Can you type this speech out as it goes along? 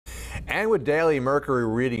And with daily mercury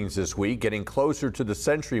readings this week getting closer to the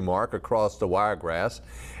century mark across the Wiregrass,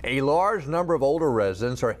 a large number of older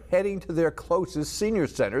residents are heading to their closest senior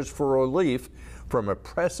centers for relief from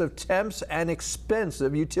oppressive temps and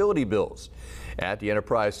expensive utility bills. At the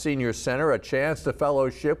Enterprise Senior Center, a chance to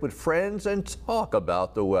fellowship with friends and talk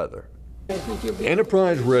about the weather.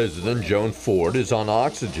 Enterprise resident Joan Ford is on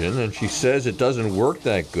oxygen, and she says it doesn't work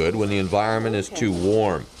that good when the environment is too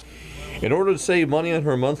warm. In order to save money on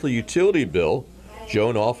her monthly utility bill,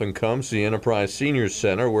 Joan often comes to the Enterprise Senior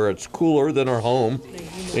Center where it's cooler than her home,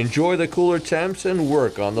 enjoy the cooler temps, and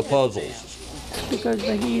work on the puzzles. Because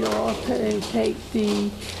the heat will also take the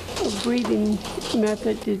breathing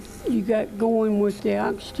method that you got going with the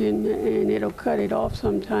oxygen, and it'll cut it off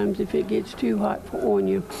sometimes if it gets too hot on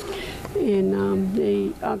you. And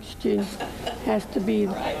the oxygen has to be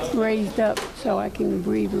raised up so I can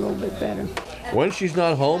breathe a little bit better. When she's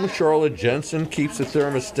not home, Charlotte Jensen keeps the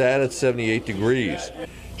thermostat at 78 degrees.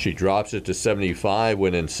 She drops it to 75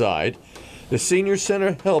 when inside. The Senior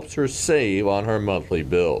Center helps her save on her monthly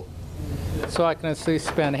bill. So I can at least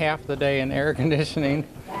spend half the day in air conditioning.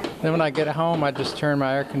 Then when I get home, I just turn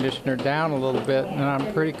my air conditioner down a little bit, and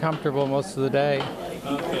I'm pretty comfortable most of the day.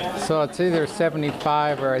 So it's either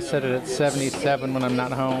 75 or I set it at 77 when I'm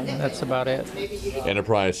not home. That's about it.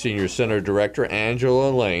 Enterprise Senior Center Director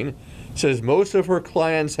Angela Lane says most of her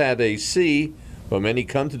clients have AC, but many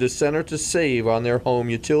come to the center to save on their home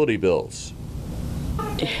utility bills.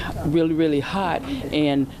 Really hot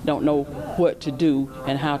and don't know what to do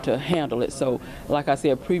and how to handle it. So like I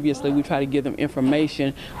said previously, we try to give them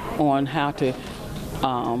information on how to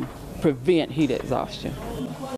prevent heat exhaustion.